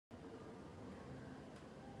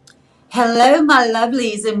Hello, my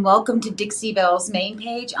lovelies, and welcome to Dixie Belle's main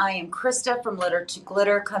page. I am Crysta from Litter to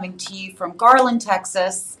Glitter, coming to you from Garland,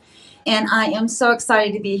 Texas, and I am so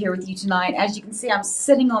excited to be here with you tonight. As you can see, I'm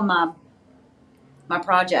sitting on my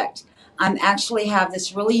project. I'm actually have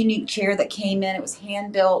this really unique chair that came in. It was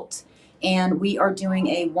hand built, and we are doing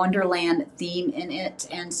a Wonderland theme in it.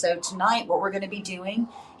 And so tonight, what we're going to be doing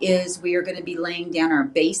is we are going to be laying down our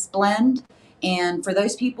base blend. And for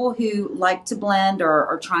those people who like to blend or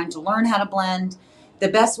are trying to learn how to blend, the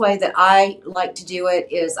best way that I like to do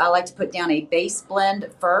it is I like to put down a base blend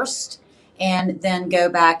first and then go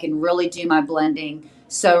back and really do my blending.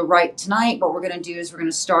 So right tonight, what we're going to do is we're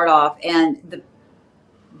going to start off, and the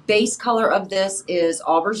base color of this is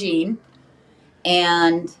Aubergine,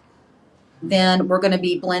 and then we're going to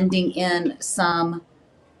be blending in some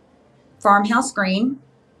Farmhouse green,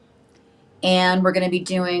 and we're going to be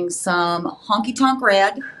doing some Honky Tonk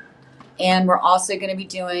red, and we're also going to be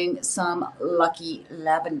doing some Lucky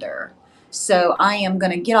Lavender. So I am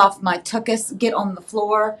going to get off my tuchus, get on the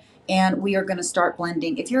floor, and we are going to start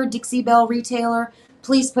blending. If you're a Dixie Belle retailer,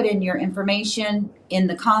 please put in your information in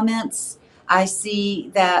the comments. I see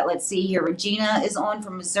that, let's see here, Regina is on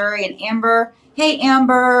from Missouri, and Amber. Hey,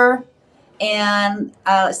 Amber. And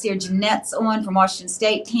let's see here, Jeanette's on from Washington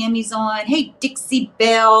State. Tammy's on. Hey, Dixie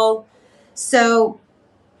Belle. So,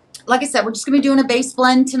 like I said, we're just going to be doing a base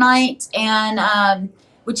blend tonight, and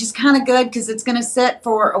which is kind of good because it's going to sit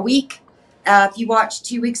for a week. If you watched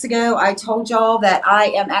 2 weeks ago, I told y'all that I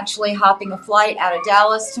am actually hopping a flight out of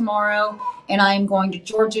Dallas tomorrow, and I am going to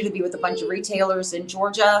Georgia to be with a bunch of retailers in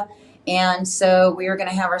Georgia. And so we are going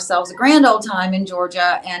to have ourselves a grand old time in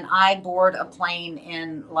Georgia, and I board a plane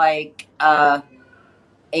in like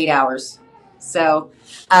 8 hours. So,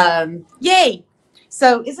 yay!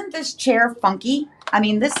 So isn't this chair funky? I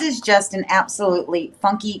mean, this is just an absolutely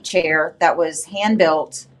funky chair that was hand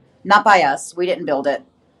built, not by us. We didn't build it.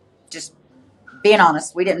 Just being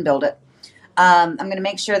honest, we didn't build it. I'm going to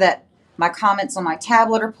make sure that my comments on my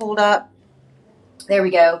tablet are pulled up. There we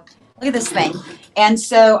go. Look at this thing. And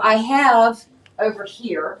so I have over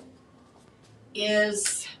here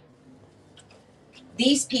is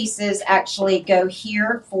these pieces actually go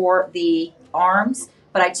here for the arms,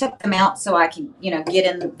 but I took them out so I can, get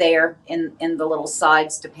in there in the little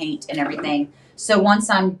sides to paint and everything. So once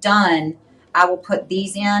I'm done, I will put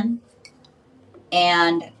these in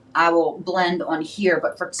and I will blend on here.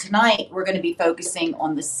 But for tonight, we're going to be focusing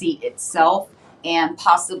on the seat itself and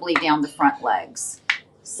possibly down the front legs.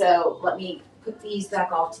 So let me put these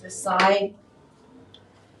back off to the side.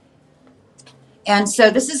 And so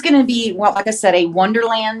this is going to be, well, like I said, a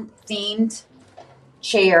Wonderland themed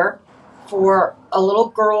chair for a little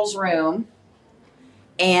girl's room.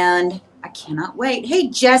 And I cannot wait. Hey,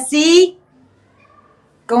 Jessie.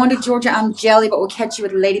 Going to Georgia, I'm jelly, but we'll catch you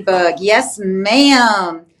with Ladybug. Yes,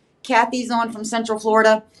 ma'am. Kathy's on from Central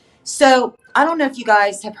Florida. So I don't know if you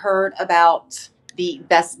guys have heard about the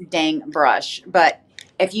Best Dang brush, but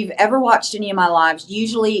if you've ever watched any of my lives,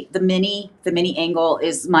 usually the mini angle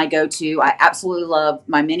is my go-to. I absolutely love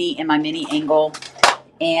my mini and my mini angle,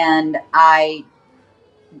 and I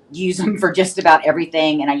use them for just about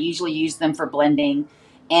everything, and I usually use them for blending.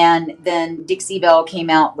 And then Dixie Belle came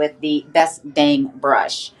out with the Best Dang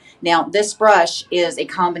brush. Now, this brush is a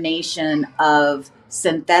combination of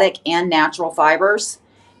synthetic and natural fibers,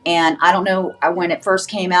 and I don't know, when it first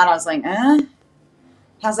came out, I was like,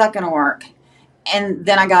 how's that going to work? And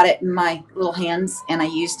then I got it in my little hands and I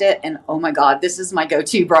used it, and oh my God, this is my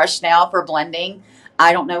go-to brush now for blending.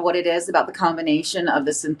 I don't know what it is about the combination of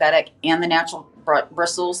the synthetic and the natural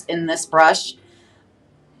bristles in this brush,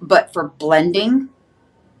 but for blending,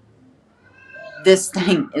 this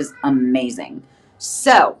thing is amazing.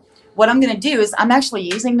 So what I'm going to do is I'm actually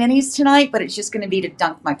using minis tonight, but it's just going to be to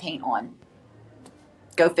dunk my paint on.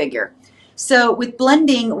 Go figure. So with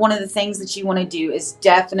blending, one of the things that you want to do is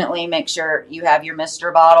definitely make sure you have your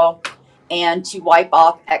mister bottle, and to wipe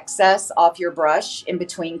off excess off your brush in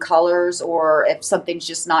between colors, or if something's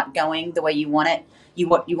just not going the way you want it.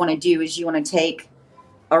 What you want to do is you want to take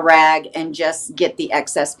a rag and just get the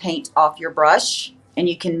excess paint off your brush, and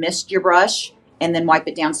you can mist your brush and then wipe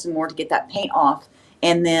it down some more to get that paint off,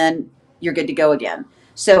 and then you're good to go again.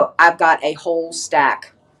 So I've got a whole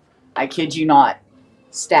stack, I kid you not,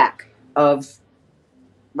 stack of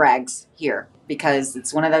rags here, because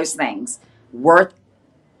it's one of those things worth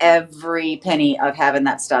every penny of having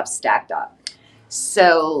that stuff stacked up.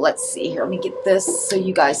 So let's see here. Let me get this so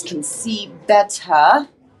you guys can see better.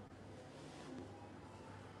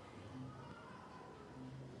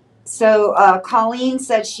 So Colleen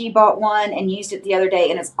said she bought one and used it the other day,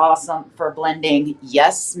 and it's awesome for blending.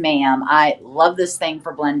 Yes, ma'am. I love this thing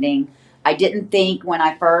for blending. I didn't think when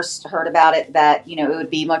I first heard about it that, you know, it would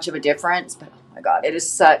be much of a difference, but oh my God, it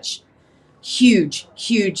is such huge,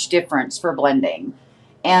 huge difference for blending.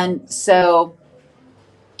 And so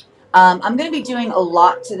I'm going to be doing a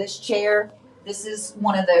lot to this chair. This is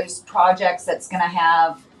one of those projects that's going to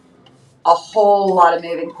have a whole lot of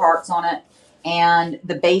moving parts on it. And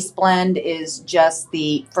the base blend is just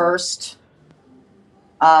the first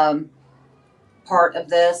part of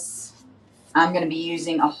this. I'm going to be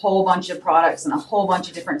using a whole bunch of products and a whole bunch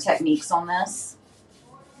of different techniques on this.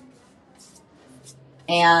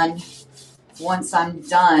 And once I'm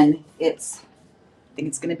done, I think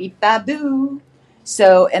it's going to be baboo.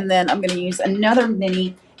 So, and then I'm going to use another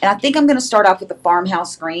mini, and I think I'm going to start off with the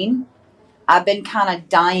Farmhouse green. I've been kind of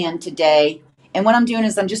dying today, and what I'm doing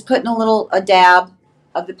is I'm just putting a dab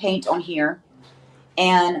of the paint on here,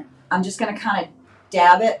 and I'm just going to kind of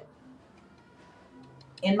dab it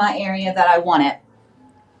in my area that I want it.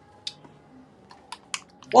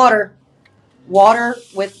 Water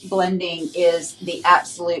with blending is the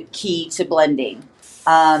absolute key to blending.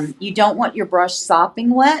 You don't want your brush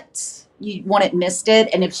sopping wet. You want it misted.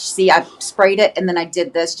 And if you see, I sprayed it and then I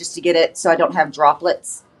did this just to get it so I don't have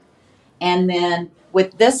droplets. And then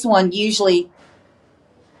with this one, usually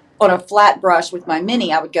on a flat brush with my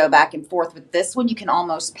mini, I would go back and forth. With this one, you can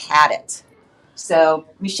almost pat it. So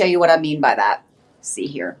let me show you what I mean by that. See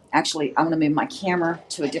here. Actually, I'm going to move my camera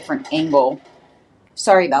to a different angle.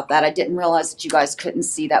 Sorry about that. I didn't realize that you guys couldn't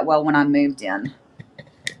see that well when I moved in.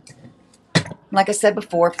 Like I said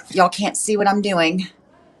before, y'all can't see what I'm doing.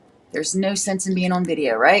 There's no sense in being on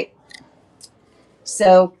video, right?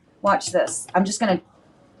 So watch this. I'm just going to,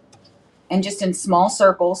 and just in small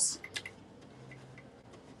circles,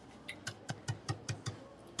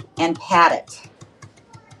 and pat it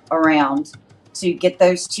around to get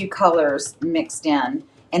those two colors mixed in.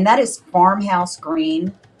 And that is Farmhouse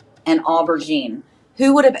green and Aubergine.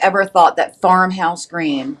 Who would have ever thought that Farmhouse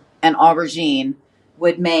green and Aubergine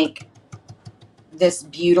would make this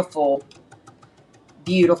beautiful,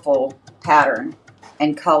 beautiful pattern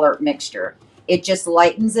and color mixture? It just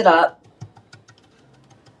lightens it up.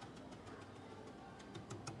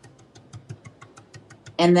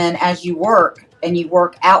 And then as you work, and you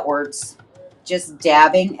work outwards, just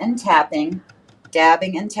dabbing and tapping,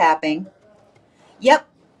 dabbing and tapping. Yep,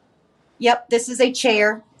 this is a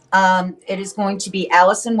chair. It is going to be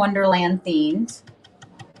Alice in Wonderland themed.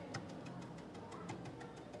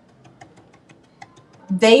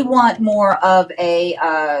 They want more of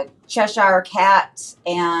a Cheshire cat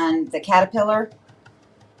and the caterpillar.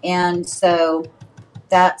 And so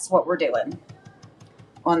that's what we're doing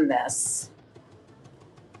on this.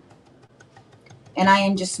 And I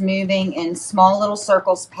am just moving in small little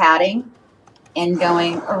circles, patting and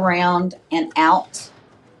going around and out.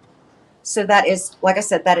 So that is, like I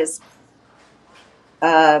said, that is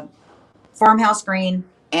Farmhouse green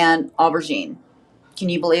and Aubergine. Can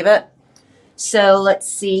you believe it? So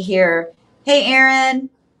let's see here. Hey, Aaron.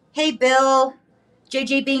 Hey, Bill.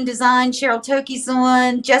 JJ Bean Design. Cheryl Toki's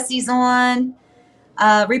on. Jesse's on.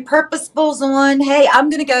 Repurposable's on. Hey, I'm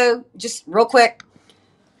going to go just real quick.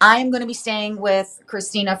 I'm going to be staying with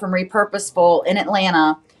Christina from Repurposeful in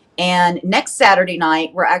Atlanta. And next Saturday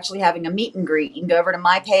night, we're actually having a meet and greet. You can go over to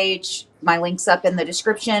my page. My link's up in the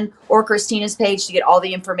description, or Christina's page to get all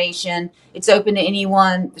the information. It's open to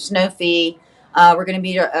anyone. There's no fee. We're going to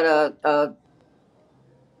be at a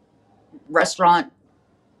restaurant.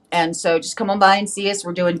 And so just come on by and see us.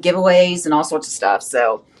 We're doing giveaways and all sorts of stuff.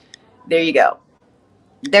 So there you go.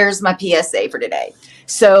 There's my PSA for today.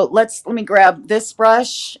 So let me grab this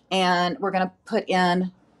brush, and we're going to put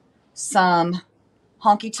in some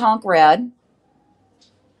Honky Tonk red.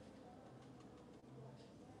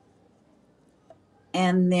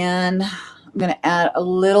 And then I'm going to add a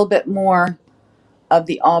little bit more of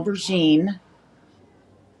the Aubergine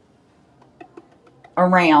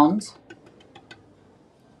around.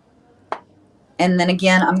 And then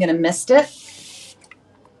again, I'm going to mist it.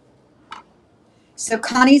 So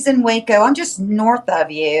Connie's in Waco. I'm just north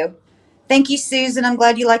of you. Thank you, Susan. I'm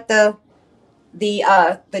glad you like the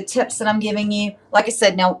tips that I'm giving you. Like I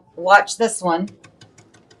said, now watch this one.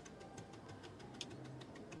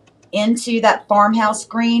 Into that Farmhouse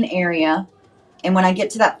green area. And when I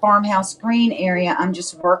get to that Farmhouse green area, I'm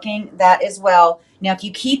just working that as well. Now, if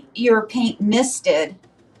you keep your paint misted,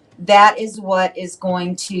 that is what is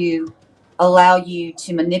going to allow you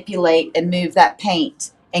to manipulate and move that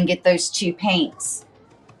paint and get those two paints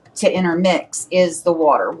to intermix, is the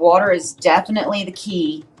water. Water is definitely the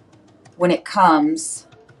key when it comes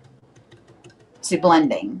to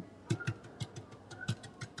blending.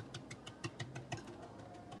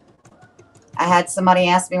 I had somebody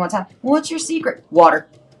ask me one time, what's your secret? Water.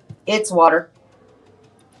 It's water.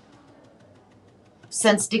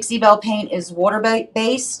 Since Dixie Belle paint is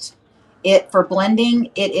water-based, for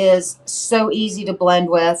blending, it is so easy to blend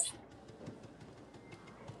with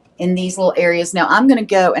in these little areas. Now I'm going to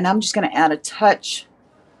go and I'm just going to add a touch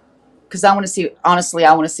because I want to see, honestly,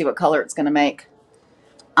 I want to see what color it's going to make.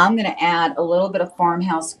 I'm going to add a little bit of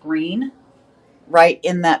Farmhouse green right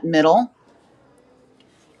in that middle.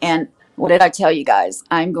 And what did I tell you guys?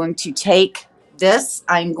 I'm going to take this,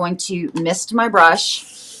 I'm going to mist my brush,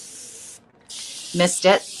 mist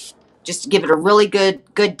it, just to give it a really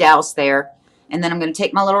good douse there. And then I'm going to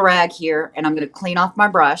take my little rag here and I'm going to clean off my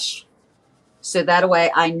brush. So that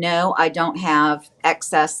way I know I don't have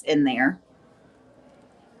excess in there.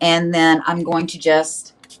 And then I'm going to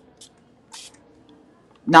just,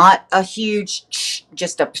 not a huge,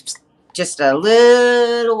 just a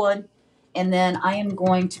little one. And then I am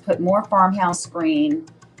going to put more Farmhouse green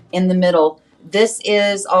in the middle. This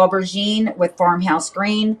is Aubergine with Farmhouse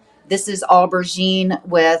green. This is Aubergine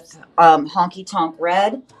with Honky Tonk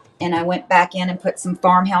red. And I went back in and put some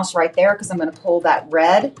Farmhouse right there because I'm going to pull that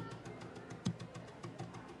red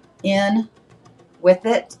in with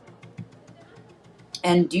it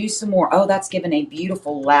and do some more. Oh, that's given a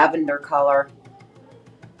beautiful lavender color.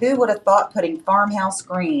 Who would have thought putting Farmhouse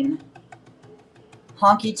green,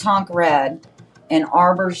 Honky Tonk red, and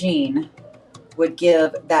Aubergine would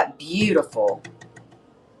give that beautiful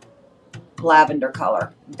lavender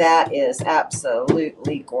color? That is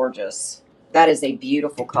absolutely gorgeous. That is a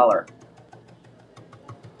beautiful color.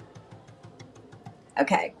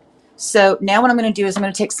 Okay, so now what I'm going to do is I'm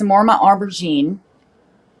going to take some more of my Aubergine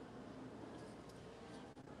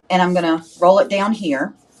and I'm going to roll it down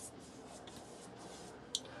here.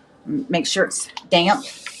 Make sure it's damp.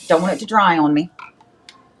 Don't want it to dry on me.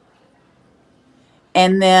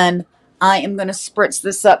 And then I am going to spritz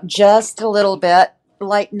this up just a little bit,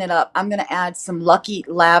 lighten it up. I'm going to add some Lucky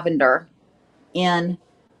Lavender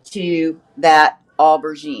into that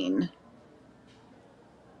Aubergine.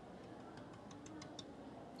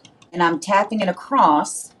 And I'm tapping it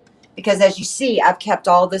across because as you see, I've kept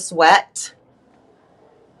all this wet.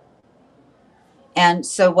 And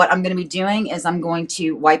so what I'm going to be doing is I'm going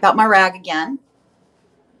to wipe out my rag again,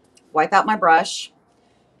 wipe out my brush.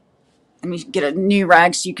 Let me get a new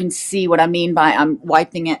rag so you can see what I mean by I'm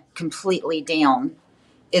wiping it completely down.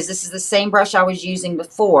 This is the same brush I was using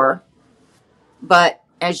before, but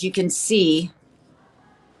as you can see,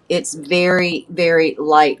 it's very, very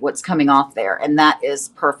light what's coming off there, and that is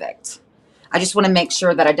perfect. I just want to make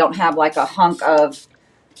sure that I don't have like a hunk of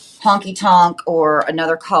Honky Tonk or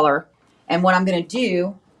another color. And what I'm going to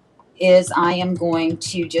do is I am going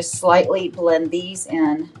to just slightly blend these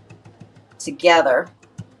in together,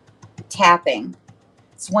 tapping.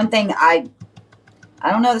 It's one thing I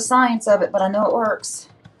don't know the science of it, but I know it works.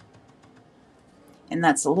 And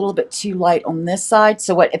that's a little bit too light on this side.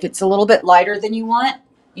 So what if it's a little bit lighter than you want,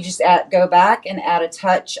 you just go back and add a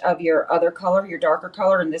touch of your other color, your darker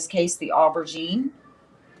color, in this case the Aubergine,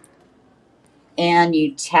 and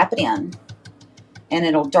you tap it in and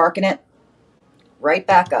it'll darken it right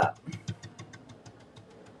back up.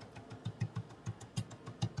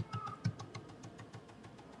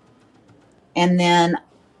 And then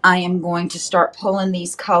I am going to start pulling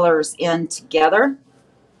these colors in together.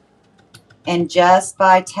 And just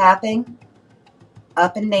by tapping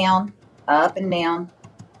up and down, I'm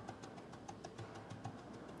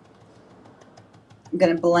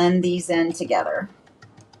going to blend these in together.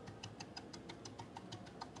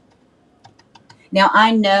 Now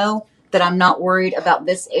I know that I'm not worried about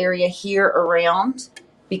this area here around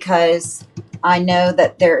because I know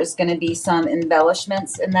that there is going to be some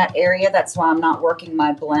embellishments in that area. That's why I'm not working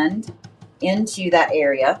my blend into that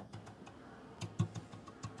area.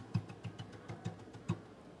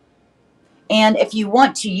 And if you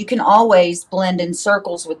want to, you can always blend in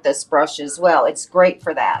circles with this brush as well. It's great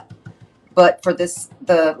for that. But for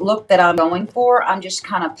the look that I'm going for, I'm just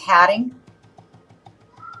kind of patting.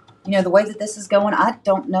 You know, the way that this is going, I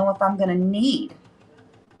don't know if I'm going to need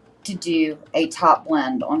to do a top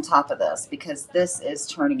blend on top of this because this is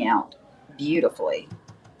turning out beautifully.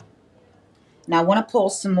 Now I want to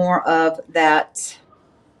pull some more of that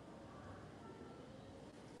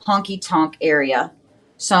Honky Tonk area.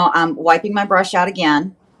 So I'm wiping my brush out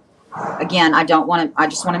again. Again, I just want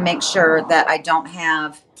to make sure that I don't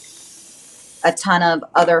have a ton of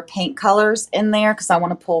other paint colors in there because I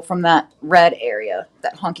want to pull from that red area,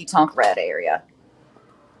 that Honky Tonk red area.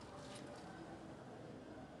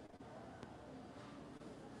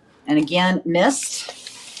 And again,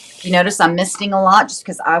 mist. You notice I'm misting a lot just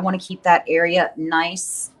because I want to keep that area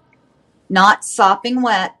nice, not sopping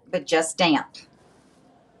wet, but just damp.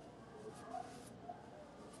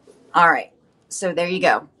 All right, so there you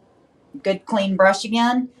go. Good clean brush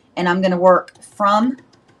again, and I'm going to work from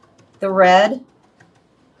the red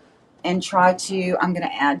and try to, I'm going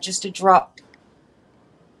to add just a drop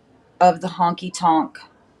of the Honky Tonk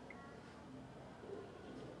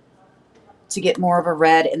to get more of a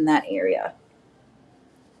red in that area.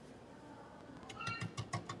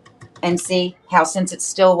 And see how, since it's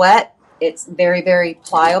still wet, it's very, very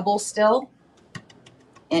pliable still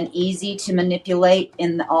and easy to manipulate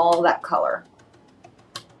in all that color.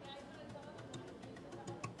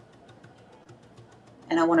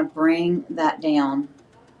 And I want to bring that down.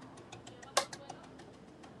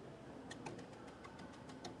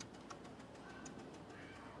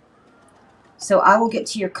 So I will get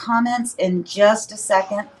to your comments in just a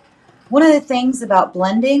second. One of the things about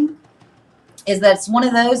blending is that it's one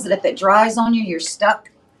of those that if it dries on you, you're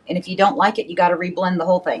stuck. And if you don't like it, you got to reblend the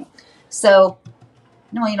whole thing. So,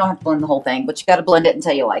 no, you don't have to blend the whole thing, but you got to blend it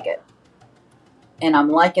until you like it. And I'm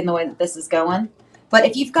liking the way that this is going. But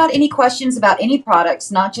if you've got any questions about any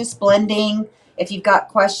products, not just blending, if you've got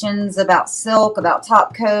questions about silk, about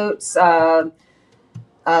top coats,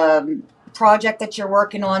 project that you're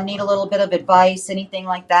working on, need a little bit of advice, anything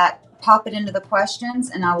like that, pop it into the questions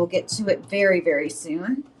and I will get to it very, very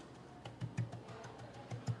soon.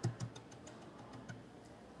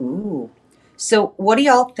 Ooh. So what do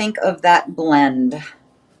y'all think of that blend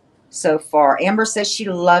so far? Amber says she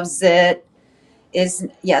loves it.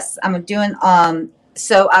 Yes, I'm doing,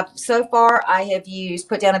 so far I have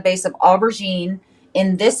put down a base of aubergine.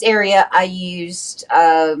 In this area, I used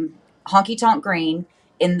Honky Tonk green.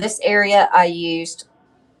 In this area, I used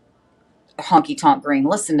Honky Tonk green.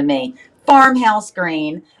 Listen to me. Farmhouse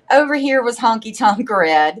green. Over here was Honky Tonk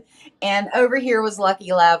red. And over here was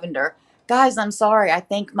Lucky Lavender. Guys, I'm sorry. I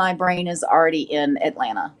think my brain is already in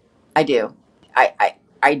Atlanta. I do.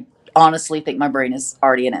 I honestly think my brain is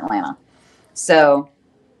already in Atlanta. So,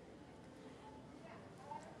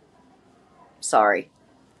 sorry.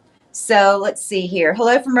 So, let's see here.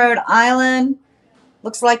 Hello from Rhode Island.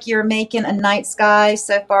 Looks like you're making a night sky.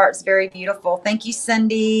 So far, it's very beautiful. Thank you,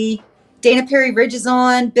 Cindy. Dana Perry Ridge is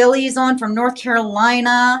on. Billy is on from North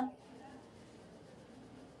Carolina.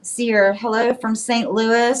 See her. Hello from St.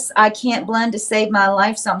 Louis. I can't blend to save my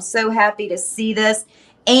life, so I'm so happy to see this.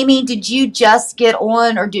 Amy, did you just get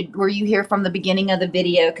on, or were you here from the beginning of the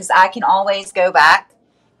video? Because I can always go back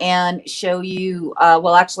and show you.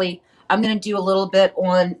 Well, actually, I'm going to do a little bit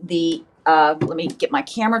on the, let me get my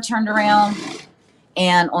camera turned around,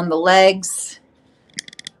 and on the legs,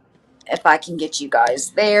 if I can get you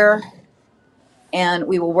guys there. And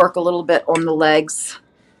we will work a little bit on the legs,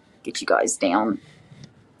 get you guys down.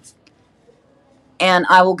 And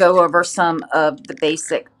I will go over some of the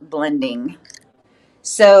basic blending.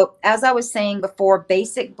 So as I was saying before,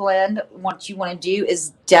 basic blend, what you want to do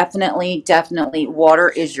is definitely water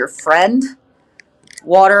is your friend.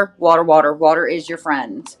 Water, water, water, water is your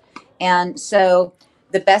friend. And so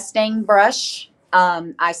the best stain brush,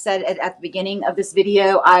 I said at the beginning of this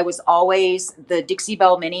video, I was always, the Dixie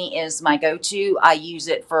Belle Mini is my go-to. I use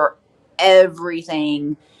it for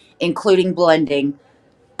everything, including blending,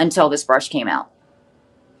 until this brush came out.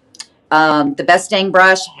 The best stain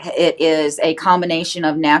brush, it is a combination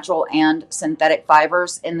of natural and synthetic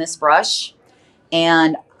fibers in this brush.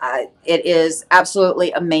 And it is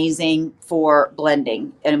absolutely amazing for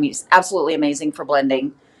blending. And I mean, it's absolutely amazing for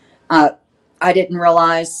blending. I didn't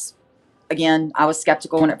realize, again, I was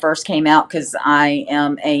skeptical when it first came out because I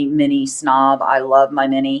am a mini snob. I love my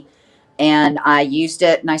mini. And I used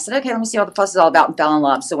it and I said, okay, let me see what the fuss is all about, and fell in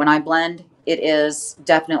love. So when I blend, it is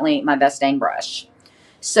definitely my best stain brush.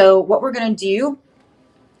 So what we're going to do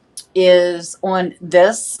is on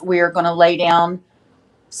this, we're going to lay down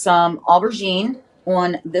some aubergine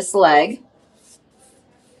on this leg.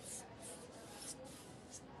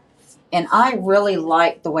 And I really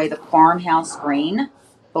like the way the Farmhouse green,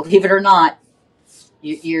 believe it or not,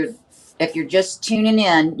 if you're just tuning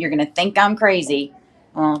in, you're going to think I'm crazy.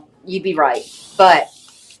 Well, you'd be right. But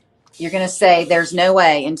you're going to say there's no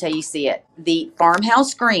way until you see it. The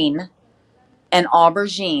Farmhouse green and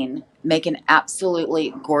aubergine make an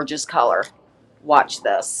absolutely gorgeous color. Watch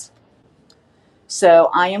this. So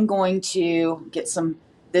I am going to get some,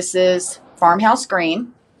 this is Farmhouse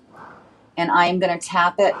green, and I am going to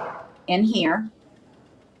tap it in here.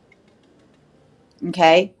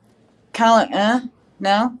 Okay. Kind of like,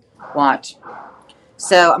 no? Watch.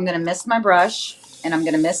 So I'm going to mist my brush, and I'm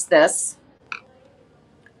going to mist this.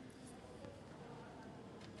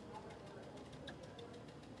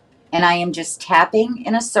 And I am just tapping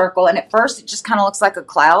in a circle. And at first it just kind of looks like a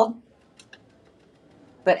cloud.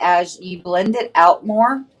 But as you blend it out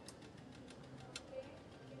more,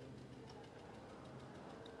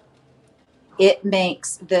 it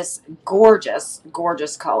makes this gorgeous,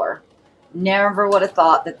 gorgeous color. Never would have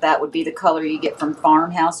thought that that would be the color you get from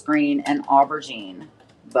Farmhouse Green and Aubergine,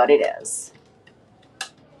 but it is.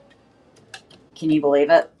 Can you believe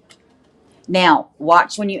it? Now,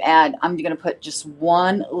 watch when you add. I'm going to put just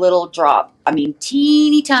one little drop. I mean,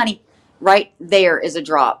 teeny tiny. Right there is a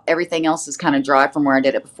drop. Everything else is kind of dry from where I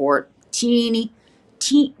did it before. Teeny,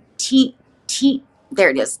 there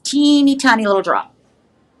it is. Teeny tiny little drop.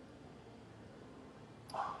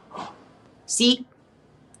 See?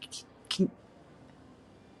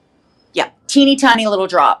 Yeah, teeny tiny little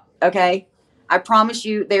drop, okay? I promise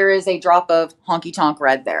you there is a drop of Honky Tonk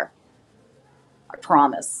red there. I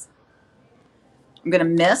promise. I'm going to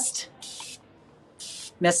mist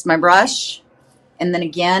my brush, and then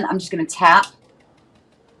again, I'm just going to tap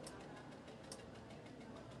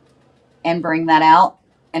and bring that out,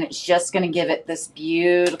 and it's just going to give it this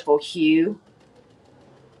beautiful hue.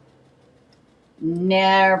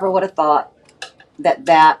 Never would have thought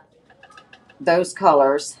that those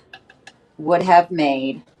colors would have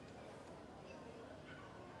made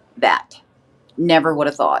that. Never would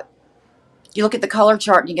have thought. You look at the color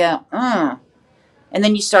chart and you go, and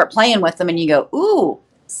then you start playing with them and you go, ooh.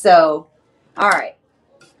 So, all right,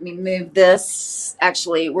 let me move this.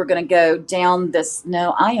 Actually, we're going to go down this.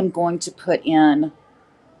 No, I am going to put in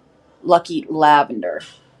Lucky Lavender,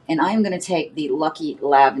 and I am going to take the Lucky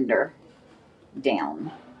Lavender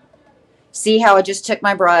down. See how I just took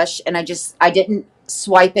my brush and I didn't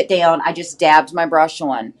swipe it down. I just dabbed my brush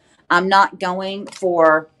on. I'm not going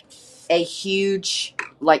for a huge,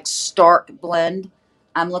 like, stark blend.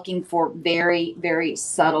 I'm looking for very, very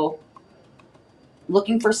subtle,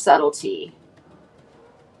 looking for subtlety.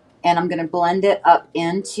 And I'm going to blend it up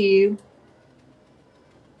into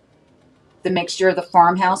the mixture of the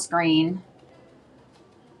Farmhouse Green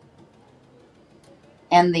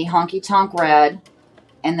and the Honky Tonk Red.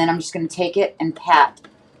 And then I'm just going to take it and pat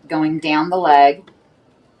going down the leg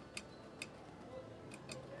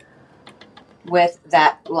with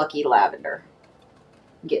that Lucky Lavender.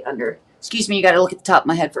 Get under. Excuse me, you got to look at the top of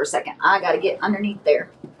my head for a second. I got to get underneath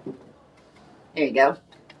there. There you go.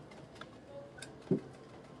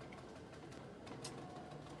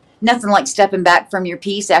 Nothing like stepping back from your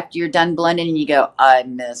piece after you're done blending and you go, I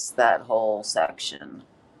missed that whole section.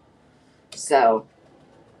 So,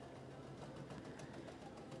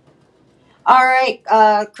 all right,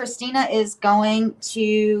 Christina is going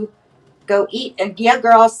to go eat. And yeah,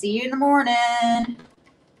 girl, see you in the morning.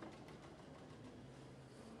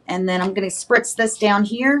 And then I'm going to spritz this down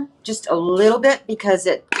here just a little bit because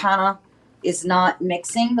it kind of is not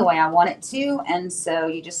mixing the way I want it to. And so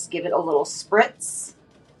you just give it a little spritz.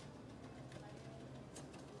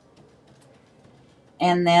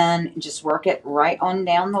 And then just work it right on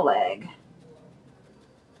down the leg.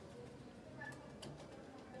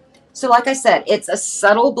 So like I said, it's a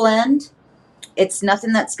subtle blend. It's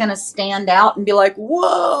nothing that's going to stand out and be like,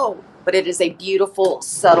 whoa. But it is a beautiful,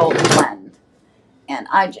 subtle blend. And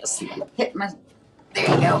I just hit my, there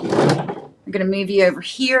you go. I'm going to move you over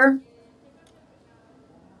here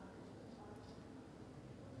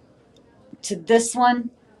to this one.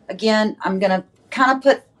 Again, I'm going to kind of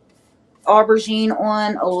put Aubergine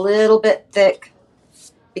on a little bit thick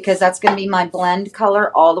because that's going to be my blend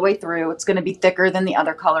color all the way through. It's going to be thicker than the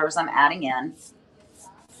other colors I'm adding in.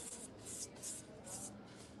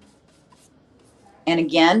 And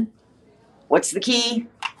again, what's the key?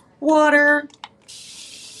 Water.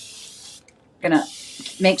 Gonna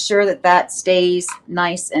make sure that that stays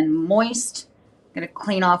nice and moist. Gonna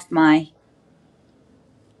clean off my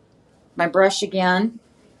brush again.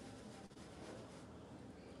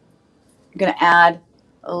 I'm gonna add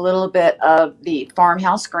a little bit of the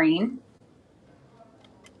Farmhouse Green.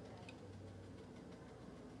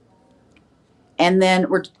 And then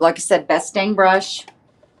we're, like I said, best staying brush.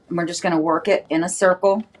 And we're just gonna work it in a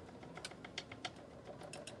circle.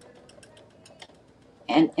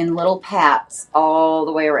 And in little pats all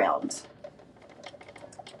the way around.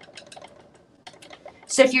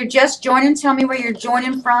 So if you're just joining, tell me where you're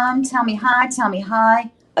joining from. Tell me hi, tell me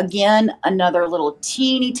hi. Again, another little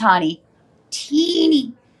teeny tiny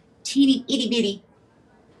itty bitty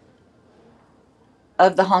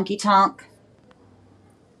of the Honky Tonk.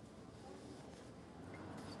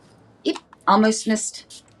 Yep, I almost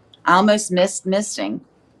missed misting.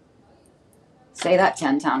 Say that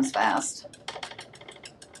 10 times fast.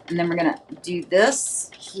 And then we're going to do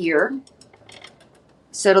this here.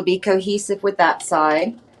 So it'll be cohesive with that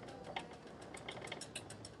side.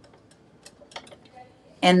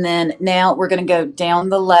 And then now we're going to go down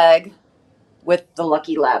the leg with the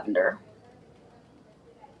Lucky Lavender.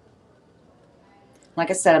 Like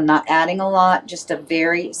I said, I'm not adding a lot, just a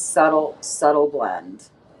very subtle, subtle blend.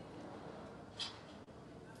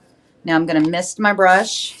 Now I'm going to mist my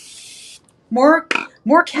brush. More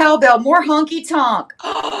cowbell, more honky tonk.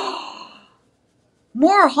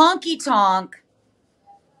 More honky tonk.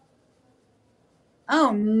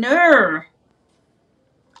 Oh no.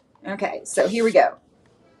 Okay, so here we go.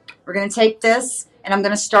 We're going to take this and I'm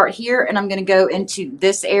going to start here and I'm going to go into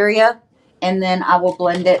this area and then I will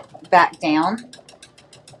blend it back down.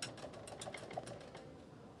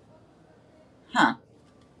 Huh.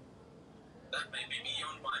 That may be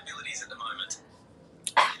beyond my abilities at the moment.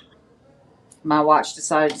 My watch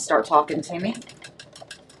decided to start talking to me.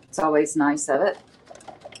 It's always nice of it.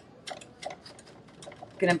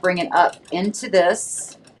 Going to bring it up into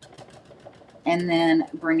this and then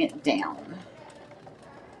bring it down.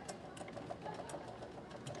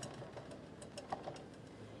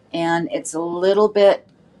 And it's a little bit,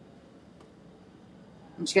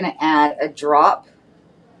 I'm just going to add a drop,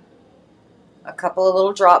 a couple of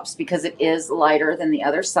little drops because it is lighter than the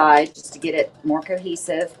other side, just to get it more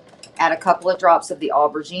cohesive. Add a couple of drops of the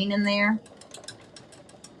aubergine in there.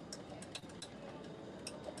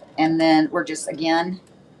 And then we're just, again,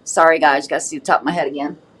 sorry guys, you got to see the top of my head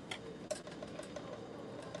again.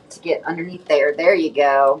 To get underneath there. There you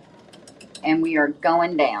go. And we are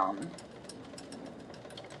going down.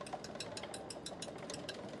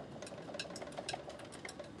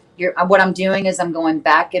 What I'm doing is I'm going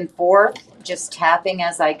back and forth, just tapping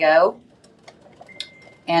as I go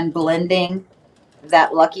and blending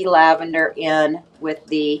that Lucky Lavender in with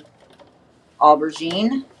the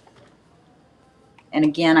aubergine. And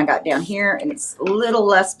again, I got down here and it's a little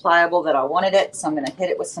less pliable than I wanted it, so I'm going to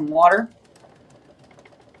hit it with some water.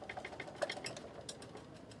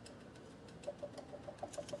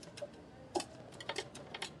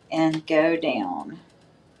 And go down.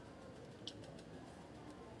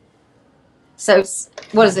 So,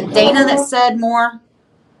 what is it, Dana that said more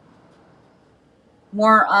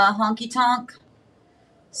honky tonk?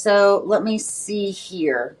 So, let me see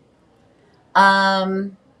here.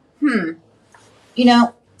 You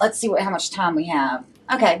know, let's see how much time we have.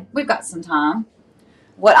 Okay, we've got some time.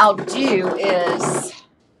 What I'll do is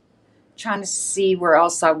trying to see where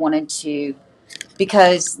else I wanted to,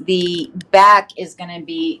 because the back is going to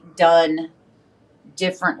be done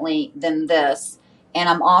differently than this. And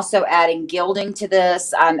I'm also adding gilding to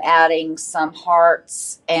this. I'm adding some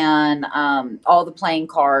hearts and all the playing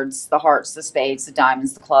cards, the hearts, the spades, the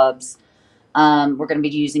diamonds, the clubs. We're going to be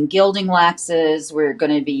using gilding waxes. We're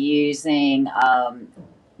going to be using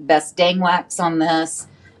Best Dang Wax on this.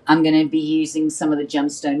 I'm going to be using some of the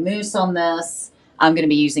gemstone mousse on this. I'm going to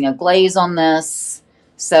be using a glaze on this.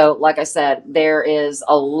 So, like I said, there is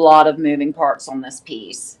a lot of moving parts on this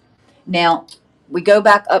piece. Now, we go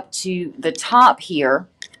back up to the top here.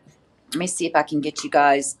 Let me see if I can get you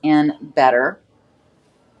guys in better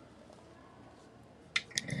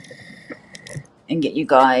and get you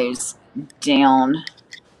guys down.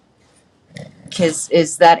 Because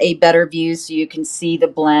is that a better view so you can see the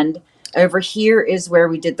blend? Over here is where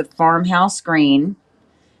we did the Farmhouse green.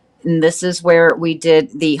 And this is where we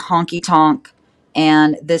did the honky tonk.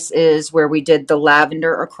 And this is where we did the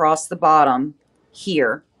lavender across the bottom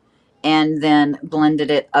here. And then blended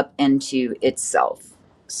it up into itself.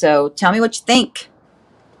 So tell me what you think.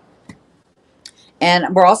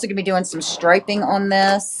 And we're also going to be doing some striping on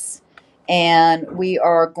this. And we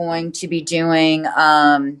are going to be doing,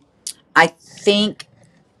 I think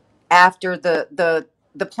after the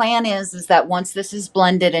plan is that once this is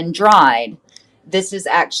blended and dried, this is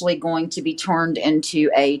actually going to be turned into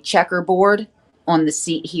a checkerboard on the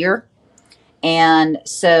seat here. And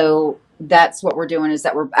so that's what we're doing, is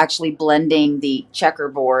that we're actually blending the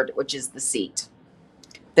checkerboard, which is the seat,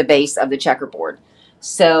 the base of the checkerboard.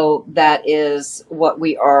 So that is what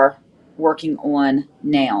we are working on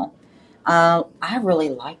now. I really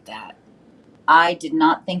like that. I did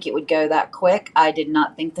not think it would go that quick. I did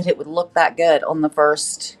not think that it would look that good on the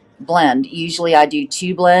first blend. Usually I do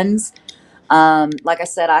 2 blends. Like I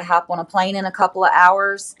said, I hop on a plane in a couple of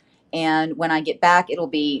hours, and when I get back, it'll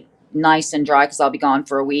be nice and dry because I'll be gone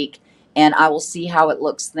for a week, and I will see how it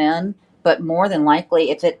looks then. But more than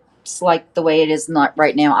likely, if it's like the way it is not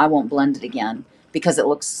right now, I won't blend it again because it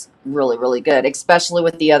looks really, really good, especially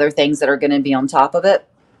with the other things that are going to be on top of it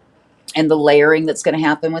and the layering that's going to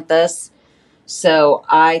happen with this. So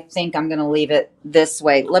I think I'm going to leave it this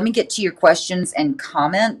way. Let me get to your questions and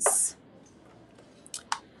comments.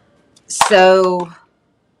 So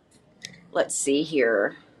let's see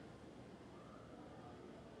here.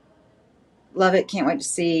 Love it. Can't wait to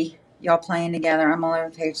see y'all playing together. I'm all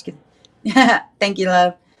over the page. Thank you,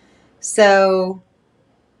 love. So,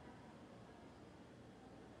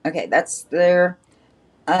 okay, that's there.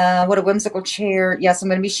 What a whimsical chair. Yes, I'm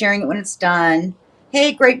going to be sharing it when it's done.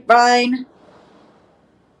 Hey, Grapevine.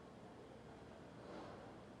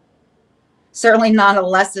 Certainly not a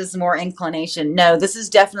less is more inclination. No, this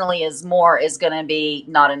is definitely is more is going to be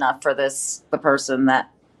not enough for the person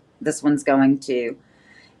that this one's going to.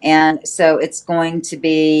 And so it's going to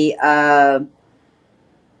be,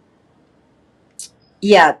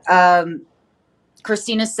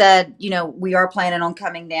 Christina said, we are planning on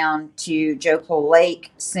coming down to Joe Pole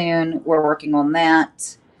Lake soon. We're working on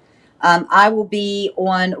that. I will be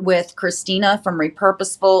on with Christina from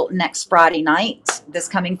Repurposeful next Friday night, this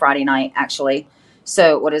coming Friday night, actually.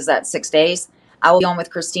 So what is that, 6 days? I will be on with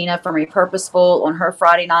Christina from Repurposeful on her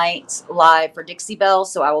Friday night live for Dixie Belle.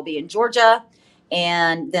 So I will be in Georgia.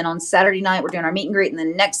 And then on Saturday night, we're doing our meet and greet. And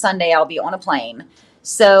then next Sunday, I'll be on a plane.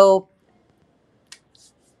 So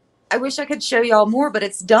I wish I could show y'all more, but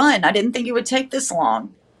it's done. I didn't think it would take this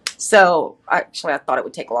long. So actually, I thought it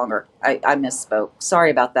would take longer. I misspoke.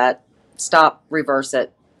 Sorry about that. Stop, reverse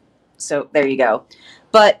it. So there you go.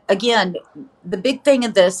 But again, the big thing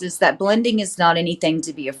of this is that blending is not anything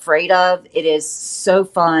to be afraid of. It is so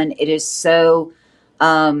fun. It is so,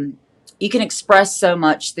 you can express so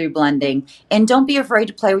much through blending. And don't be afraid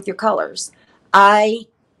to play with your colors. I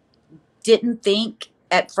didn't think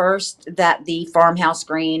at first that the Farmhouse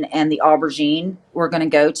green and the Aubergine were going to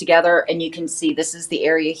go together. And you can see this is the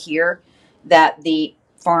area here that the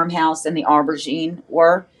Farmhouse and the Aubergine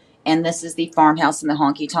were. And this is the Farmhouse and the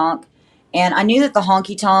Honky Tonk. And I knew that the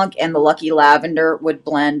Honky Tonk and the Lucky Lavender would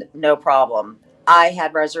blend no problem. I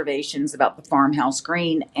had reservations about the Farmhouse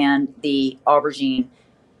green and the Aubergine,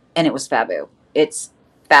 and it was fabu. It's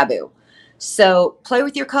fabu. So play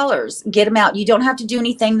with your colors. Get them out. You don't have to do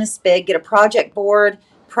anything this big. Get a project board,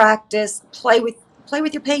 practice, play with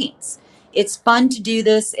your paints. It's fun to do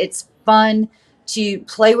this. It's fun to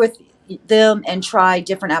play with them and try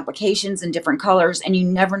different applications and different colors, and you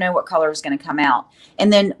never know what color is going to come out.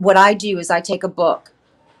 And then what I do is I take a book,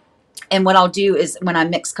 and what I'll do is when I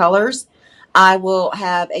mix colors, I will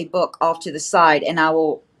have a book off to the side, and I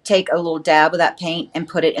will take a little dab of that paint and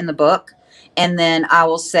put it in the book. And then I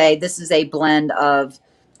will say, this is a blend of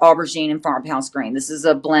Aubergine and Farmhouse green. This is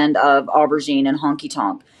a blend of Aubergine and Honky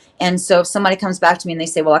Tonk. And so if somebody comes back to me and they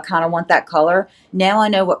say, well, I kind of want that color. Now I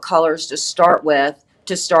know what colors to start with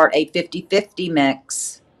to start a 50-50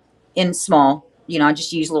 mix in small. I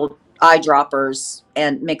just use little eyedroppers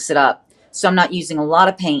and mix it up. So I'm not using a lot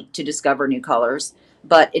of paint to discover new colors,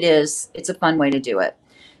 but it's a fun way to do it.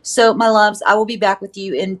 So my loves, I will be back with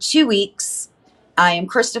you in 2 weeks. I am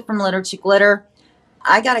Crysta from Litter to Glitter.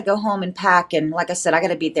 I got to go home and pack. And like I said, I got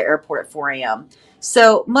to be at the airport at 4 a.m.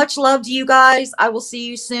 So much love to you guys. I will see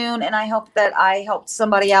you soon. And I hope that I helped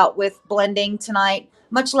somebody out with blending tonight.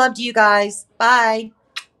 Much love to you guys. Bye.